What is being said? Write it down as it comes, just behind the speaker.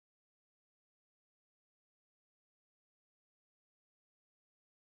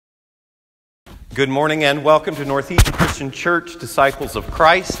Good morning and welcome to North Eaton Christian Church, Disciples of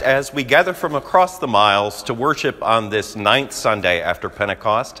Christ, as we gather from across the miles to worship on this 9th Sunday after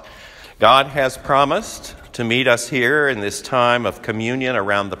Pentecost. God has promised to meet us here in this time of communion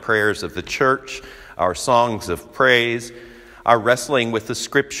around the prayers of the church, our songs of praise, our wrestling with the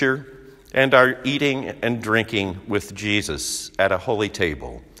Scripture, and our eating and drinking with Jesus at a holy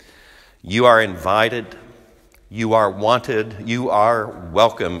table. You are invited, you are wanted, you are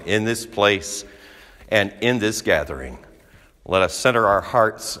welcome in this place and in this gathering. Let us center our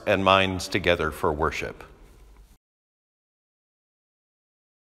hearts and minds together for worship.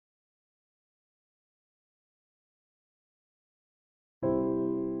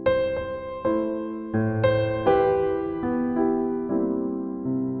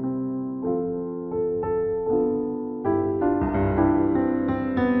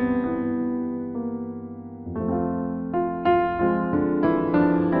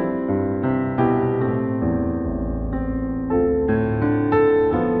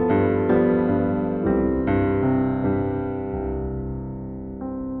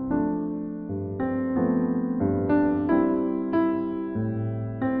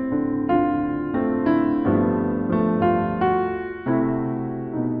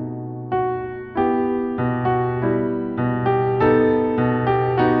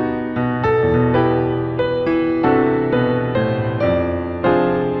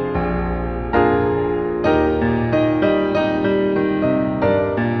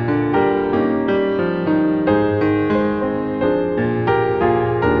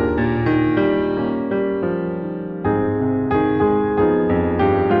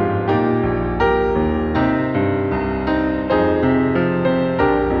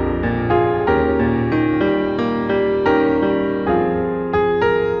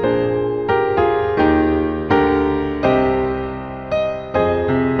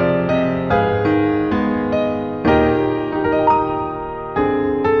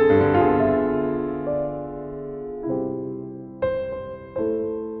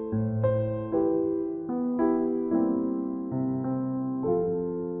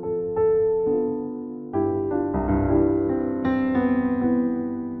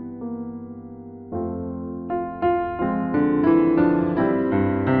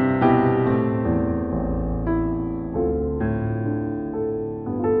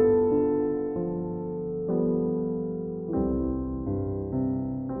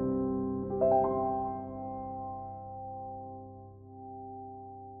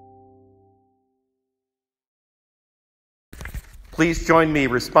 Please join me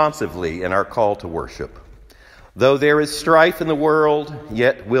responsively in our call to worship. Though there is strife in the world,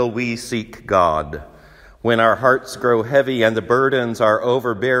 yet will we seek God. When our hearts grow heavy and the burdens are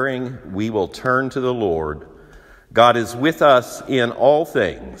overbearing, we will turn to the Lord. God is with us in all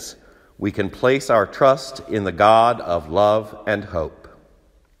things. We can place our trust in the God of love and hope.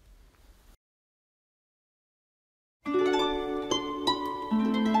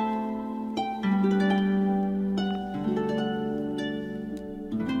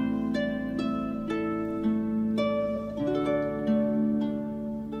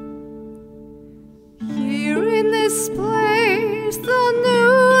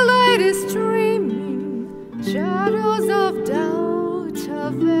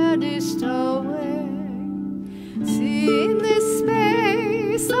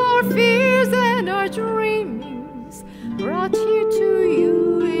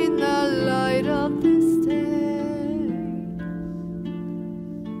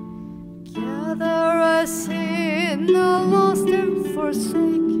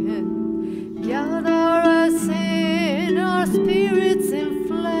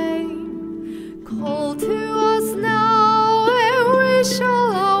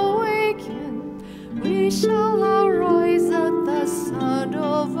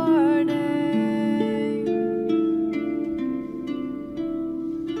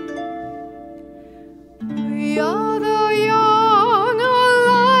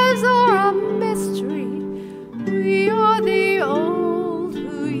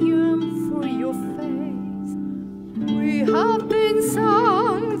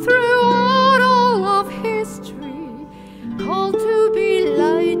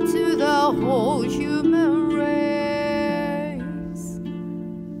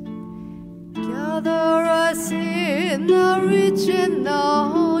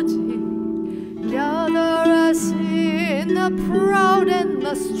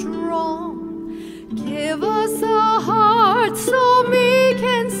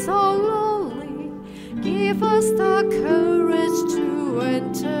 Give us the courage to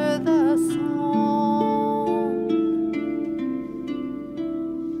enter the song.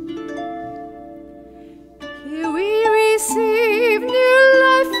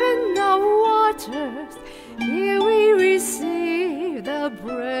 the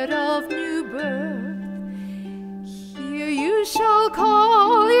bread of new birth. Here you shall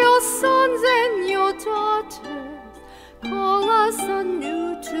call your sons and your daughters, call us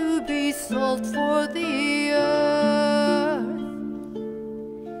anew to be salt for the earth.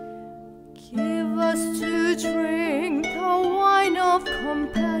 Give us to drink the wine of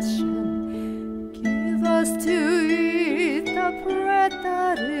compassion, give us to eat the bread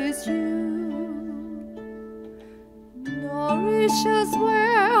that is you. Nourish us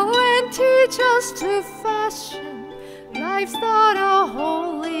well and teach us to fashion lives that are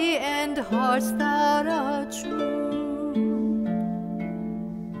holy and hearts that are true.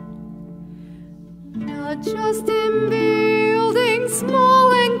 Not just in buildings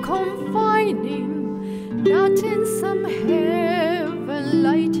small and confining, not in some heaven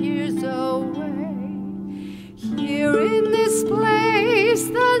light years away. Here in this place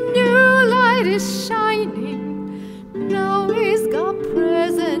the new light is shining. Now is God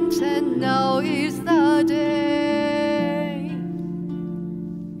present and now is the day.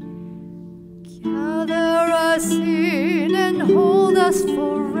 Gather us in and hold us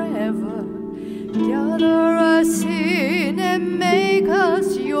forever. Gather us in and make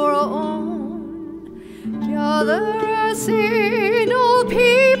us your own. Gather us in, all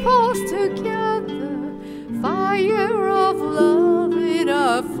peoples together. Fire of love in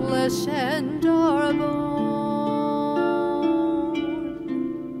our flesh and our bones.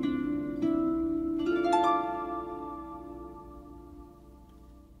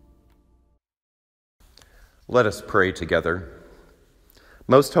 Let us pray together.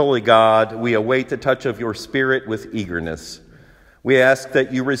 Most holy God, we await the touch of your Spirit with eagerness. We ask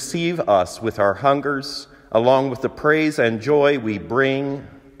that you receive us with our hungers, along with the praise and joy we bring,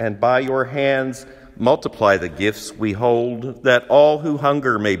 and by your hands multiply the gifts we hold, that all who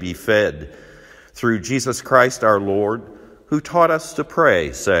hunger may be fed. Through Jesus Christ our Lord, who taught us to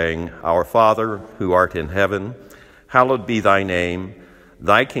pray, saying, Our Father, who art in heaven, hallowed be thy name.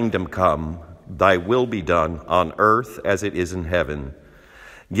 Thy kingdom come, thy will be done on earth as it is in heaven.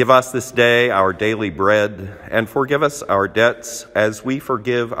 Give us this day our daily bread, and forgive us our debts as we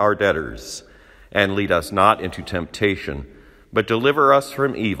forgive our debtors. And lead us not into temptation, but deliver us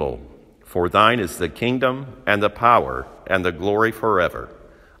from evil. For thine is the kingdom, and the power, and the glory forever.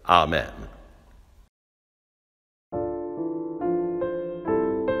 Amen.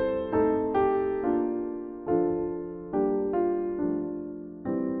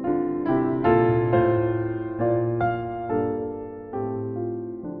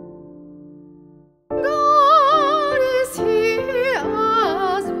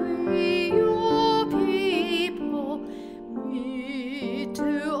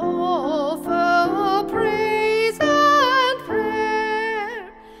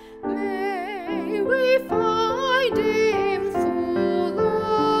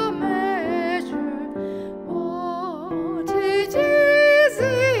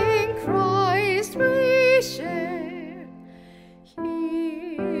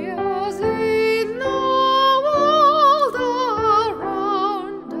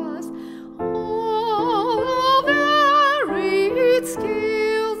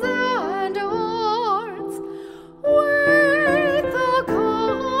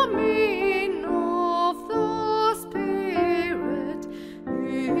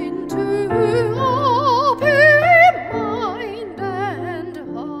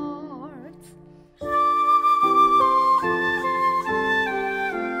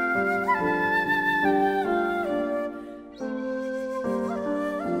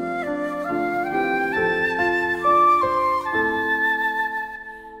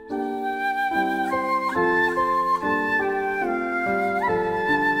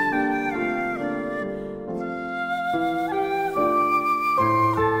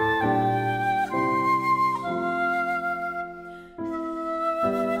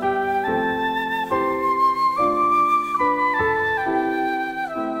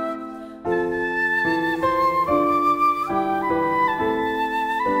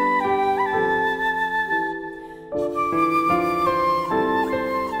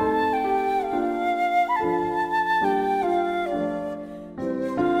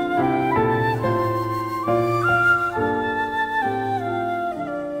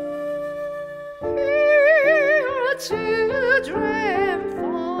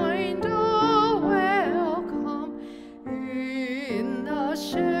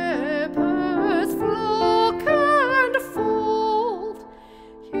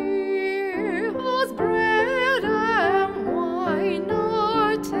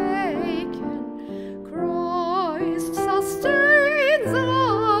 Sustains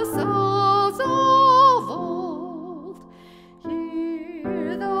us as of old. He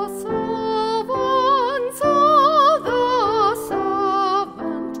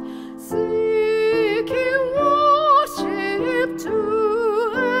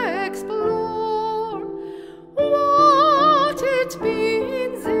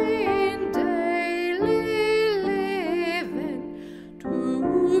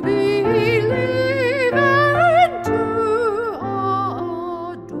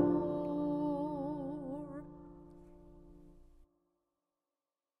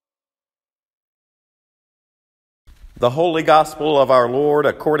The Holy Gospel of our Lord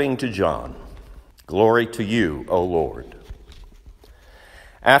according to John. Glory to you, O Lord.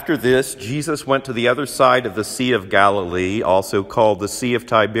 After this, Jesus went to the other side of the Sea of Galilee, also called the Sea of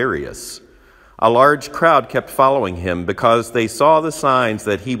Tiberias. A large crowd kept following him because they saw the signs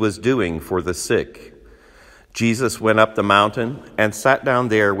that he was doing for the sick. Jesus went up the mountain and sat down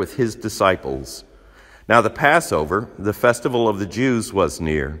there with his disciples. Now the Passover, the festival of the Jews, was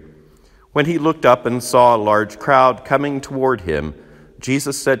near. When he looked up and saw a large crowd coming toward him,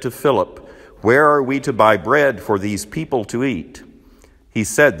 Jesus said to Philip, "Where are we to buy bread for these people to eat?" He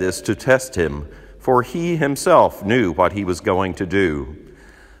said this to test him, for he himself knew what he was going to do.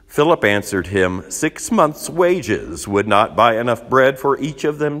 Philip answered him, 6 months' wages would not buy enough bread for each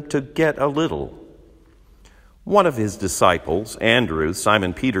of them to get a little. One of his disciples, Andrew,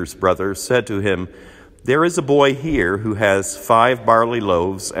 Simon Peter's brother, said to him, "There is a boy here who has 5 barley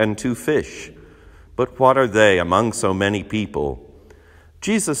loaves and 2 fish. But what are they among so many people?"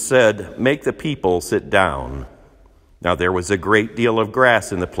 Jesus said, "Make the people sit down." Now there was a great deal of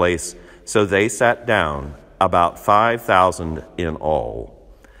grass in the place, so they sat down, about 5,000 in all.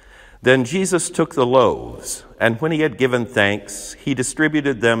 Then Jesus took the loaves, and when he had given thanks, he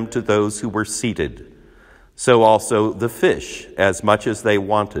distributed them to those who were seated. So also the fish, as much as they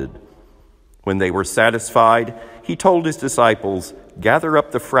wanted. When they were satisfied, he told his disciples, "Gather up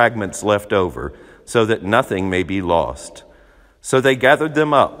the fragments left over, so that nothing may be lost." So they gathered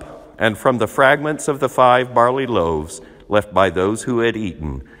them up, and from the fragments of the 5 barley loaves left by those who had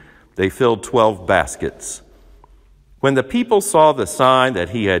eaten, they filled 12 baskets. When the people saw the sign that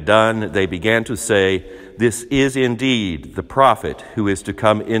he had done, they began to say, "This is indeed the prophet who is to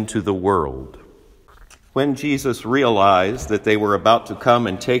come into the world." When Jesus realized that they were about to come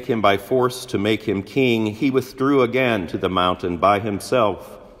and take him by force to make him king, he withdrew again to the mountain by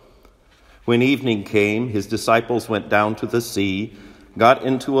himself. When evening came, his disciples went down to the sea, got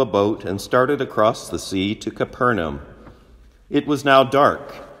into a boat, and started across the sea to Capernaum. It was now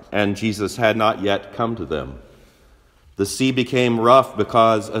dark, and Jesus had not yet come to them. The sea became rough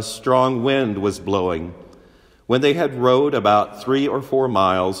because a strong wind was blowing. When they had rowed about 3 or 4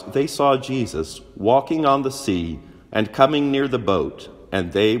 miles, they saw Jesus walking on the sea and coming near the boat,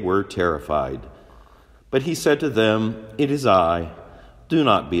 and they were terrified. But he said to them, "It is I. Do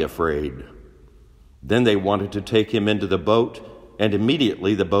not be afraid." Then they wanted to take him into the boat, and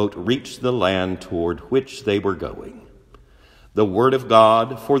immediately the boat reached the land toward which they were going. The word of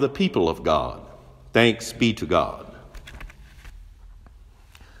God for the people of God. Thanks be to God.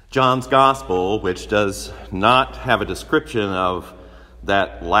 John's Gospel, which does not have a description of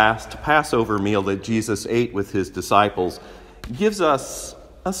that last Passover meal that Jesus ate with his disciples, gives us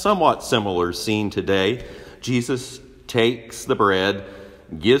a somewhat similar scene today. Jesus takes the bread,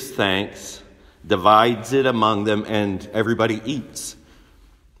 gives thanks, divides it among them, and everybody eats.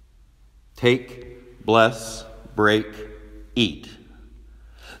 Take, bless, break, eat.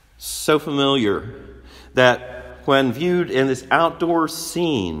 So familiar that when viewed in this outdoor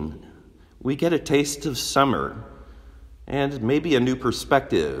scene, we get a taste of summer and maybe a new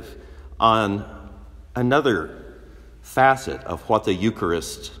perspective on another facet of what the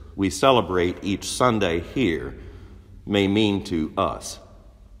Eucharist we celebrate each Sunday here may mean to us.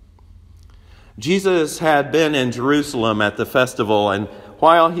 Jesus had been in Jerusalem at the festival, and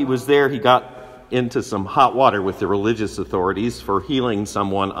while he was there, he got into some hot water with the religious authorities for healing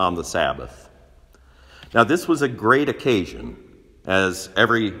someone on the Sabbath. Now, this was a great occasion, as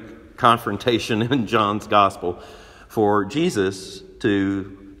every confrontation in John's Gospel, for Jesus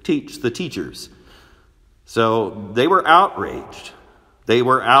to teach the teachers. So they were outraged. They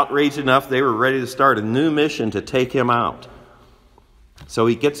were outraged enough, they were ready to start a new mission to take him out. So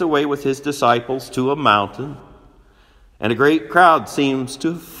he gets away with his disciples to a mountain, and a great crowd seems to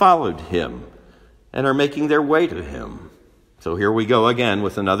have followed him and are making their way to him. So here we go again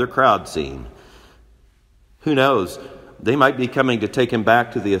with another crowd scene. Who knows? They might be coming to take him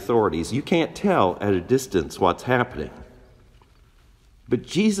back to the authorities. You can't tell at a distance what's happening. But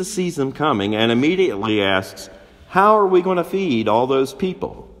Jesus sees them coming and immediately asks, "How are we going to feed all those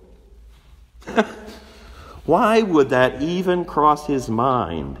people?" Why would that even cross his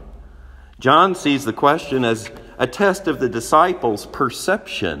mind? John sees the question as a test of the disciples'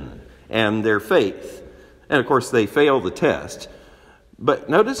 perception and their faith. And of course, they fail the test. But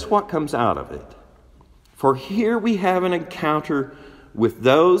notice what comes out of it. For here we have an encounter with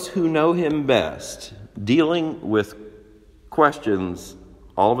those who know him best, dealing with questions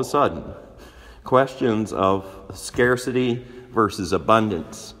all of a sudden. Questions of scarcity versus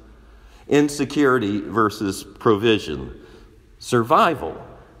abundance, insecurity versus provision, survival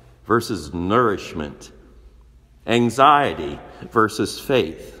versus nourishment, anxiety versus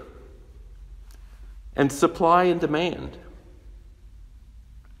faith, and supply and demand,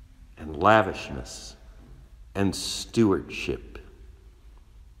 and lavishness and stewardship.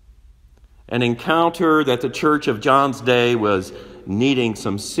 An encounter that the church of John's day was needing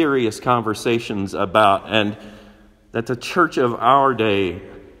some serious conversations about, and that the church of our day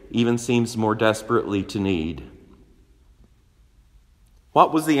even seems more desperately to need.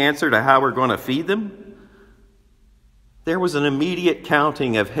 What was the answer to how we're going to feed them? There was an immediate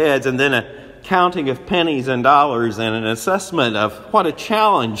counting of heads, and then a counting of pennies and dollars, and an assessment of what a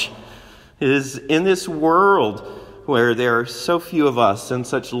challenge is in this world where there are so few of us and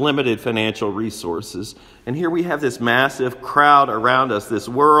such limited financial resources. And here we have this massive crowd around us, this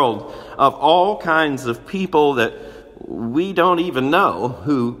world of all kinds of people that we don't even know,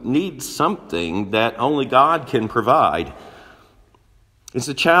 who need something that only God can provide. It's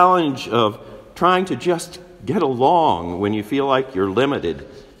a challenge of trying to just get along when you feel like you're limited,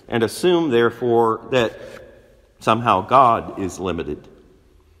 and assume, therefore, that somehow God is limited,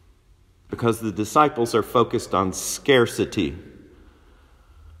 because the disciples are focused on scarcity.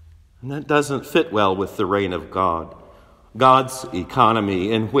 And that doesn't fit well with the reign of God, God's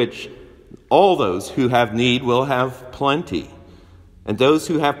economy, in which all those who have need will have plenty, and those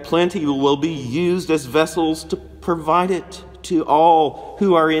who have plenty will be used as vessels to provide it to all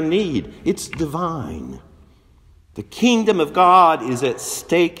who are in need. It's divine. The kingdom of God is at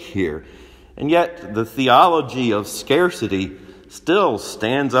stake here, and yet the theology of scarcity still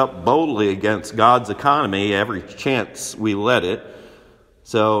stands up boldly against God's economy every chance we let it.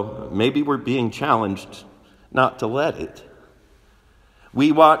 So maybe we're being challenged not to let it.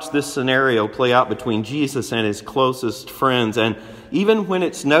 We watch this scenario play out between Jesus and his closest friends, and even when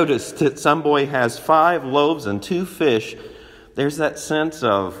it's noticed that some boy has 5 loaves and 2 fish, there's that sense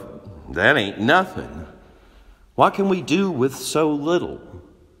of, that ain't nothing. What can we do with so little?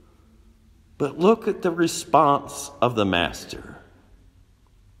 But look at the response of the master.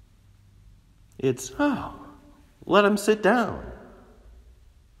 It's, let him sit down.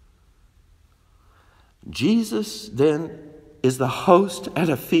 Jesus then is the host at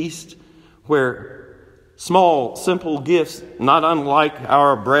a feast where small, simple gifts, not unlike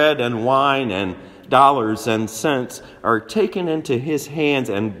our bread and wine and dollars and cents, are taken into his hands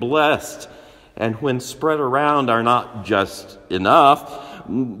and blessed, and when spread around are not just enough.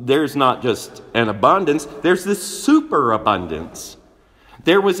 There's not just an abundance, there's this superabundance.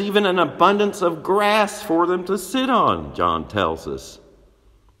 There was even an abundance of grass for them to sit on, John tells us.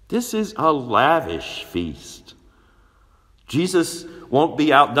 This is a lavish feast. Jesus won't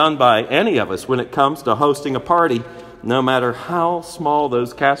be outdone by any of us when it comes to hosting a party, no matter how small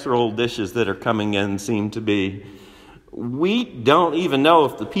those casserole dishes that are coming in seem to be. We don't even know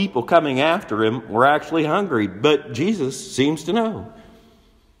if the people coming after him were actually hungry, but Jesus seems to know.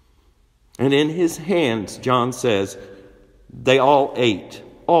 And in his hands, John says, they all ate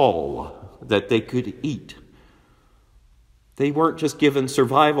all that they could eat. They weren't just given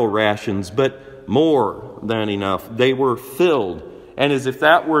survival rations, but more than enough. They were filled. And as if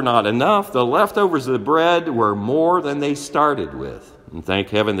that were not enough, the leftovers of the bread were more than they started with. And thank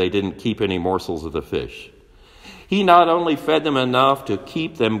heaven they didn't keep any morsels of the fish. He not only fed them enough to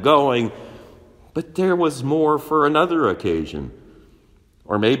keep them going, but there was more for another occasion.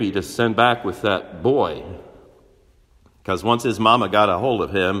 Or maybe to send back with that boy. Because once his mama got a hold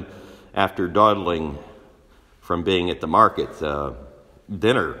of him after dawdling from being at the market,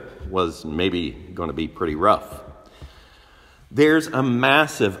 dinner was maybe going to be pretty rough. There's a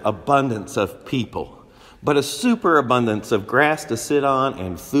massive abundance of people, but a superabundance of grass to sit on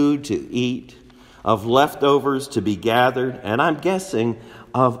and food to eat, of leftovers to be gathered, and I'm guessing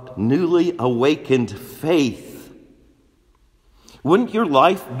of newly awakened faith. Wouldn't your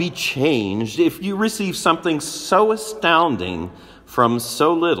life be changed if you received something so astounding from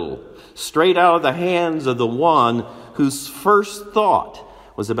so little, straight out of the hands of the one whose first thought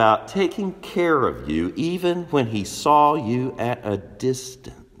was about taking care of you even when he saw you at a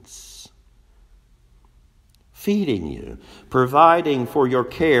distance, feeding you, providing for your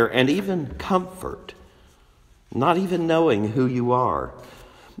care and even comfort, not even knowing who you are?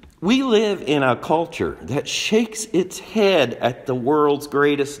 We live in a culture that shakes its head at the world's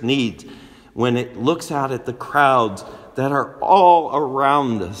greatest needs when it looks out at the crowds that are all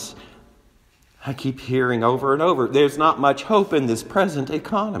around us. I keep hearing over and over, there's not much hope in this present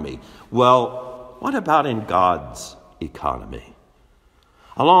economy. Well, what about in God's economy?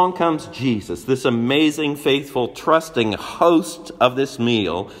 Along comes Jesus, this amazing, faithful, trusting host of this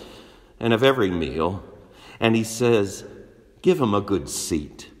meal and of every meal. And he says, give him a good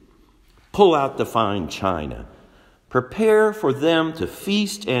seat. Pull out the fine china. Prepare for them to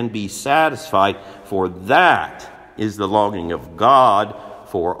feast and be satisfied, for that is the longing of God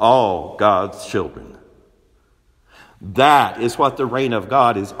for all God's children. That is what the reign of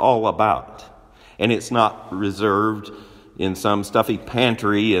God is all about. And it's not reserved in some stuffy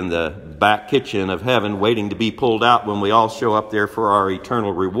pantry in the back kitchen of heaven waiting to be pulled out when we all show up there for our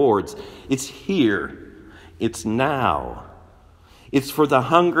eternal rewards. It's here. It's now. It's for the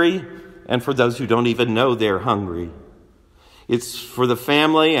hungry and for those who don't even know they're hungry. It's for the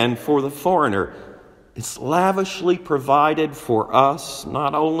family and for the foreigner. It's lavishly provided for us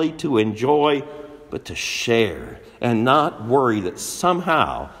not only to enjoy, but to share and not worry that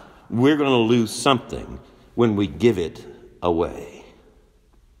somehow we're going to lose something when we give it away.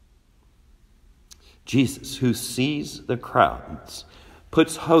 Jesus, who sees the crowds,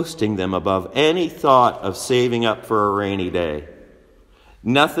 puts hosting them above any thought of saving up for a rainy day.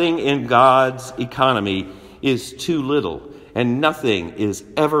 Nothing in God's economy is too little, and nothing is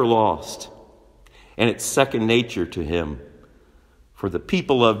ever lost. And it's second nature to him. For the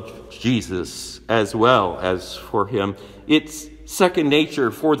people of Jesus as well as for him, it's second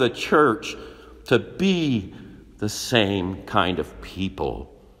nature for the church to be the same kind of people.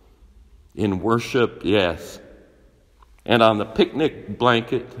 In worship, yes. And on the picnic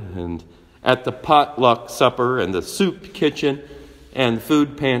blanket, and at the potluck supper, and the soup kitchen, and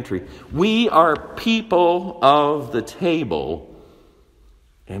food pantry. We are people of the table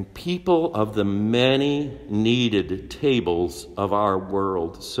and people of the many needed tables of our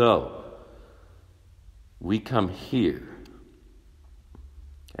world. So, we come here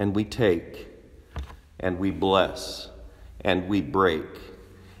and we take and we bless and we break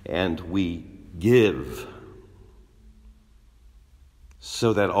and we give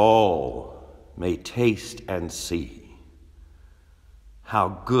so that all may taste and see how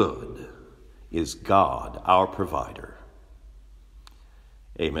good is God, our provider.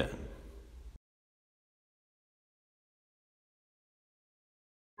 Amen.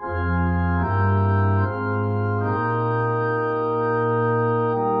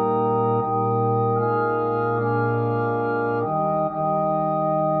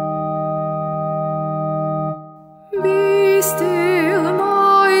 Be still,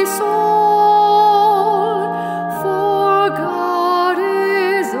 my soul, for God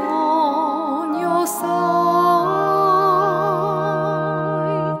is on your side.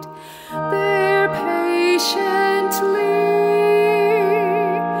 Bear patiently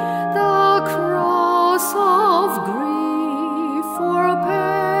the cross of grief for pain.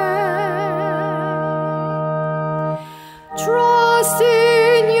 Trust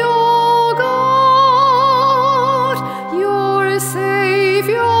in your God, your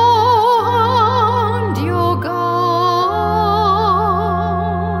Savior and your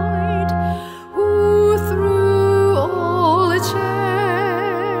guide, who through all changes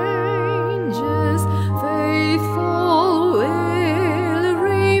faithful will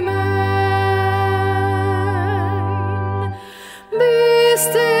remain. Be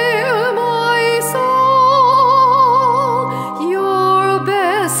still, my soul, your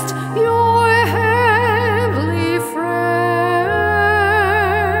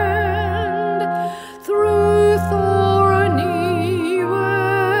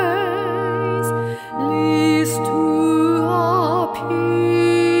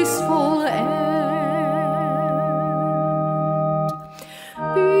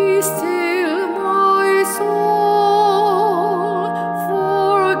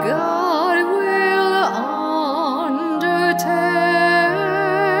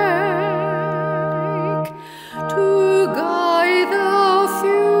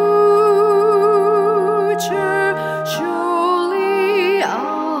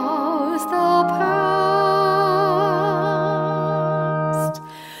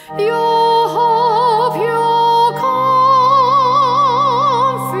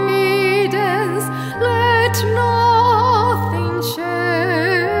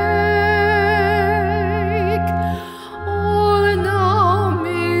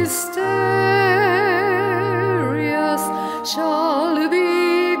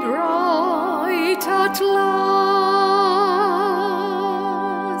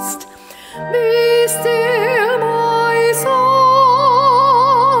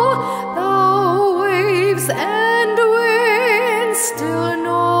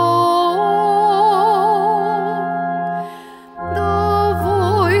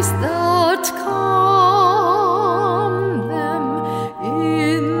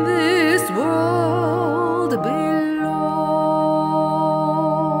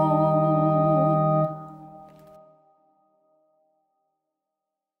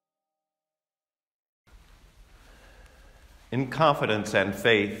In confidence and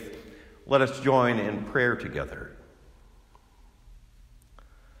faith, let us join in prayer together.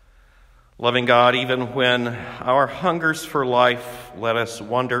 Loving God, even when our hungers for life let us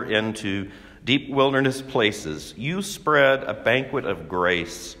wander into deep wilderness places, you spread a banquet of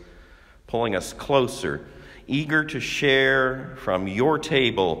grace, pulling us closer, eager to share from your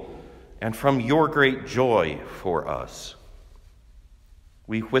table and from your great joy for us.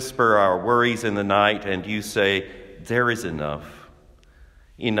 We whisper our worries in the night, and you say, there is enough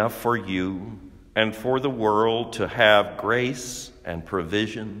for you and for the world to have grace and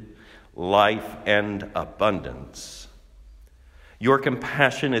provision, life and abundance. Your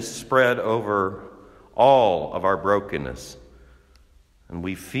compassion is spread over all of our brokenness, and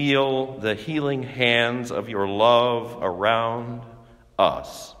we feel the healing hands of your love around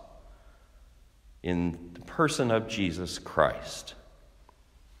us in the person of Jesus Christ.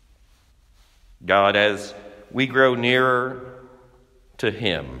 God, as we grow nearer to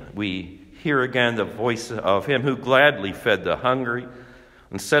him, we hear again the voice of him who gladly fed the hungry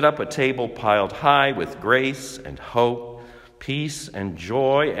and set up a table piled high with grace and hope, peace and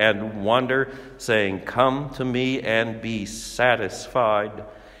joy and wonder, saying, come to me and be satisfied,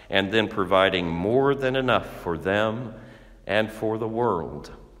 and then providing more than enough for them and for the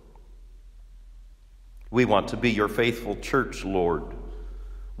world. We want to be your faithful church, Lord.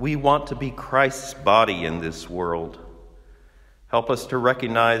 We want to be Christ's body in this world. Help us to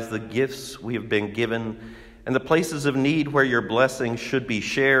recognize the gifts we have been given and the places of need where your blessings should be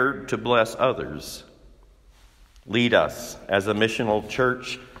shared to bless others. Lead us as a missional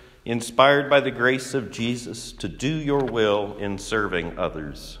church, inspired by the grace of Jesus, to do your will in serving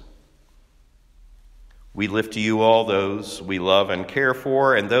others. We lift to you all those we love and care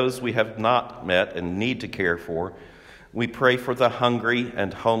for, and those we have not met and need to care for. We pray for the hungry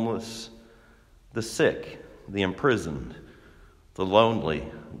and homeless, the sick, the imprisoned, the lonely,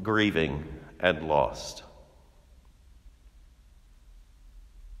 grieving, and lost.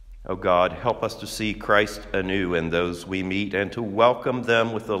 O God, help us to see Christ anew in those we meet and to welcome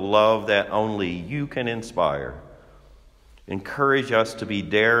them with the love that only you can inspire. Encourage us to be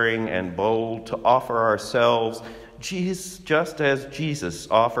daring and bold, to offer ourselves just as Jesus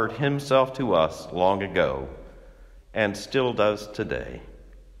offered himself to us long ago and still does today.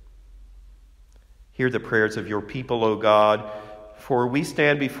 Hear the prayers of your people, O God, for we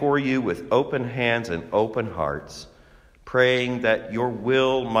stand before you with open hands and open hearts, praying that your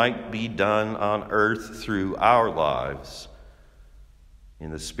will might be done on earth through our lives.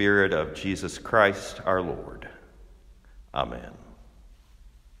 In the Spirit of Jesus Christ our Lord. Amen.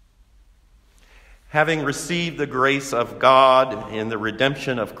 Having received the grace of God in the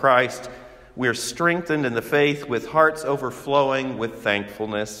redemption of Christ, we are strengthened in the faith with hearts overflowing with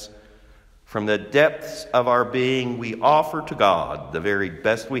thankfulness. From the depths of our being, we offer to God the very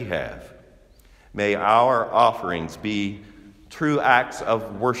best we have. May our offerings be true acts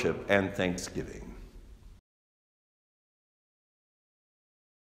of worship and thanksgiving.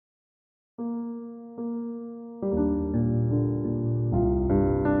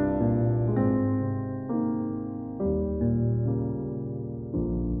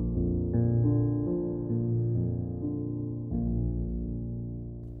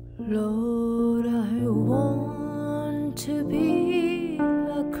 Lord, I want to be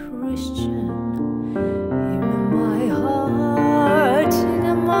a Christian. In my heart,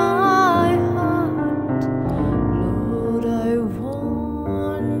 Lord, I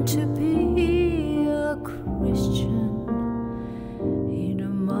want to be a Christian.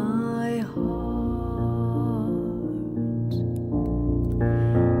 In my heart,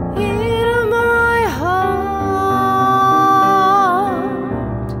 in my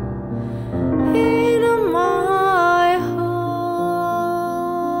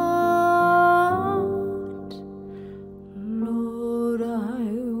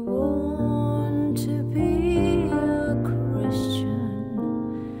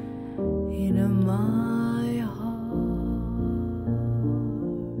heart.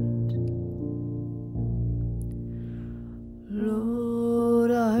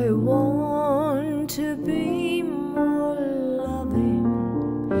 Lord, I want to be more loving.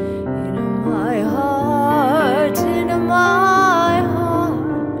 In my heart,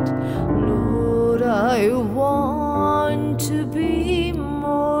 Lord, I want to be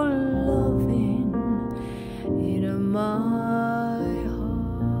more loving. In my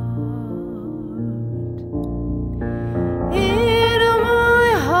heart,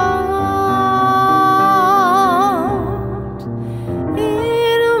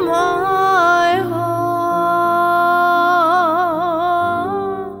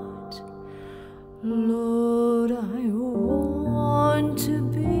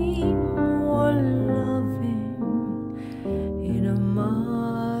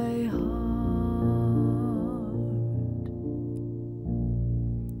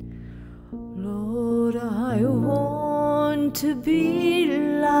 I want to be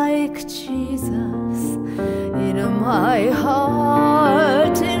like Jesus in my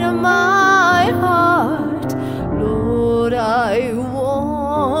heart, Lord, I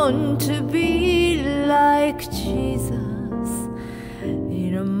want to be like Jesus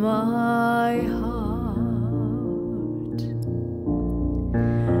in my heart.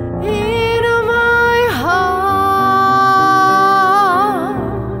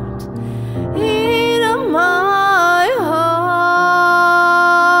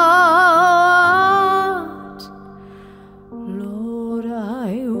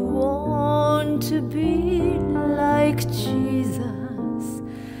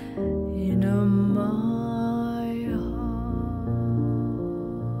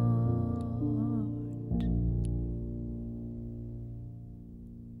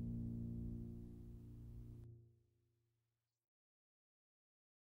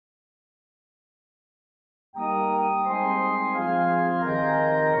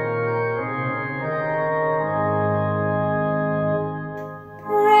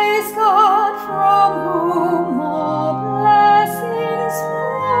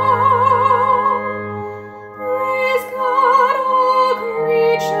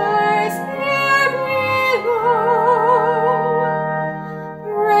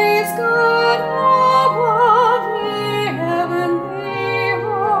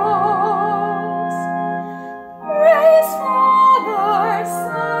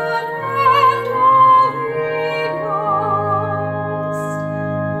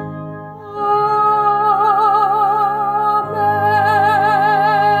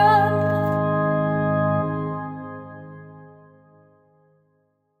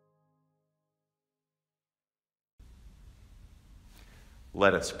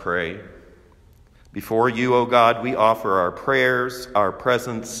 Let us pray. Before you, O God, we offer our prayers, our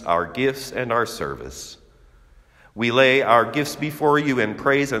presence, our gifts, and our service. We lay our gifts before you in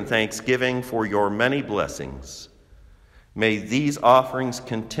praise and thanksgiving for your many blessings. May these offerings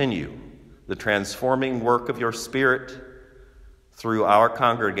continue the transforming work of your Spirit through our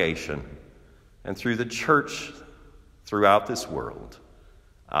congregation and through the church throughout this world.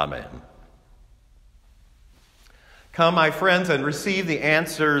 Amen. Come, my friends, and receive the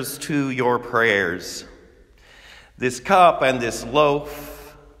answers to your prayers. This cup and this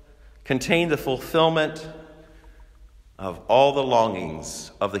loaf contain the fulfillment of all the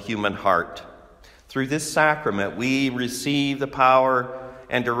longings of the human heart. Through this sacrament, we receive the power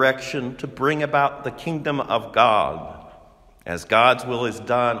and direction to bring about the kingdom of God, as God's will is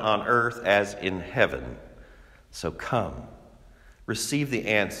done on earth as in heaven. So come, receive the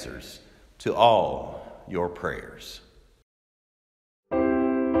answers to all your prayers.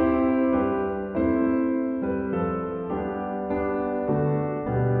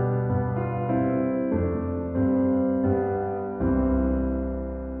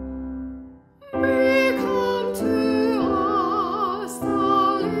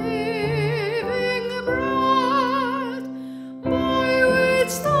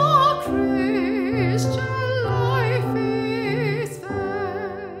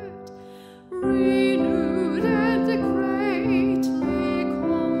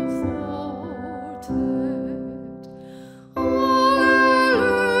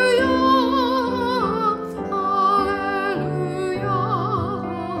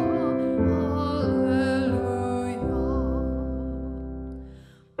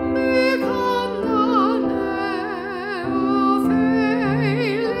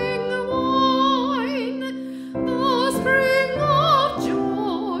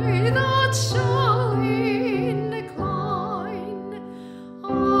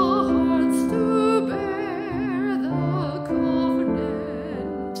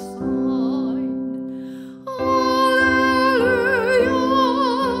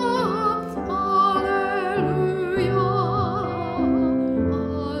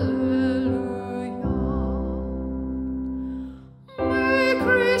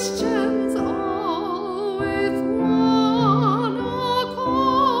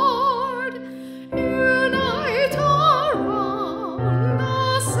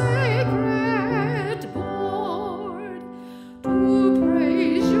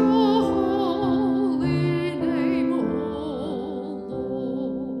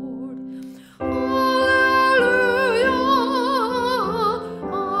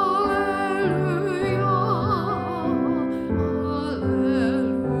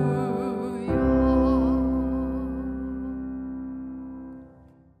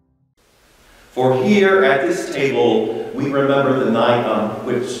 For here at this table, we remember the night on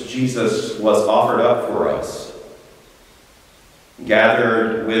which Jesus was offered up for us.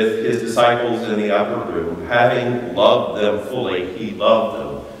 gathered with his disciples in the upper room. Having loved them fully, he loved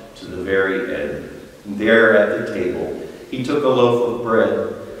them to the very end. And there at the table, he took a loaf of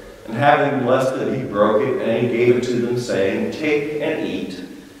bread, and having blessed it, he broke it, and he gave it to them, saying, "Take and eat.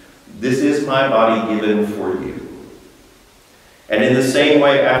 This is my body given for you." And in the same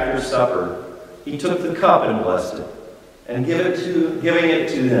way, after supper, he took the cup and blessed it, and giving it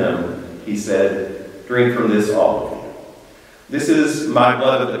to them, he said, "Drink from this, all of you. This is my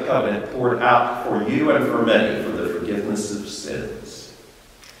blood of the covenant, poured out for you and for many for the forgiveness of sins."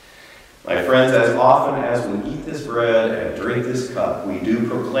 My friends, as often as we eat this bread and drink this cup, we do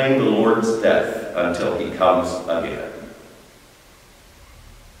proclaim the Lord's death until he comes again.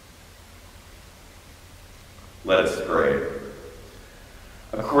 Let us pray.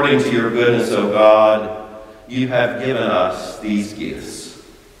 According to your goodness, O God, you have given us these gifts.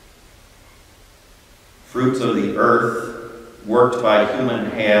 Fruits of the earth, worked by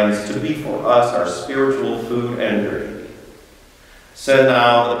human hands to be for us our spiritual food and drink. Send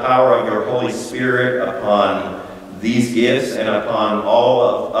now the power of your Holy Spirit upon these gifts and upon all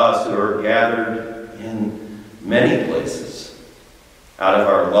of us who are gathered in many places out of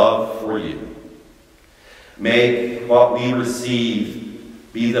our love for you. Make what we receive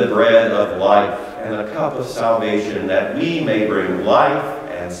be the bread of life and a cup of salvation, that we may bring life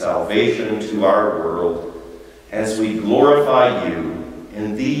and salvation to our world as we glorify you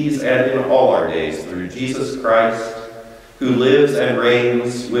in these and in all our days through Jesus Christ, who lives and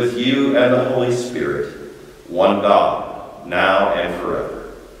reigns with you and the Holy Spirit, one God, now and forever.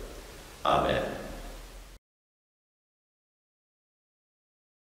 Amen.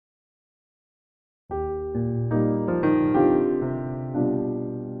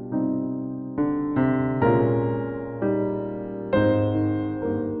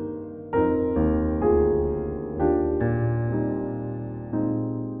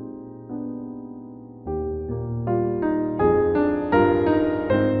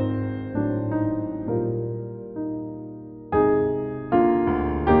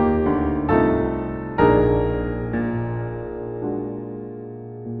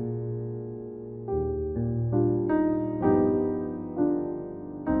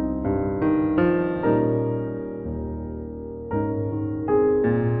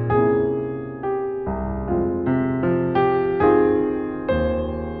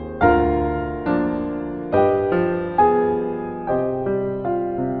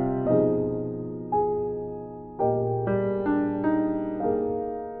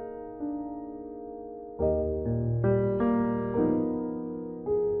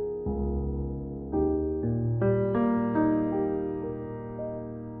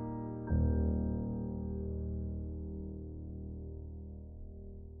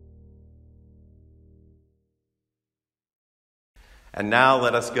 And now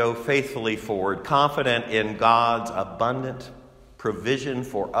let us go faithfully forward, confident in God's abundant provision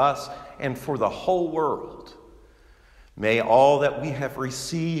for us and for the whole world. May all that we have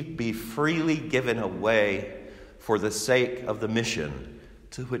received be freely given away for the sake of the mission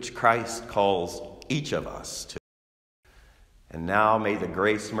to which Christ calls each of us to. And now may the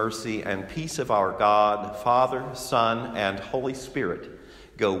grace, mercy, and peace of our God, Father, Son, and Holy Spirit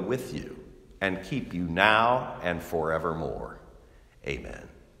go with you and keep you now and forevermore. Amen.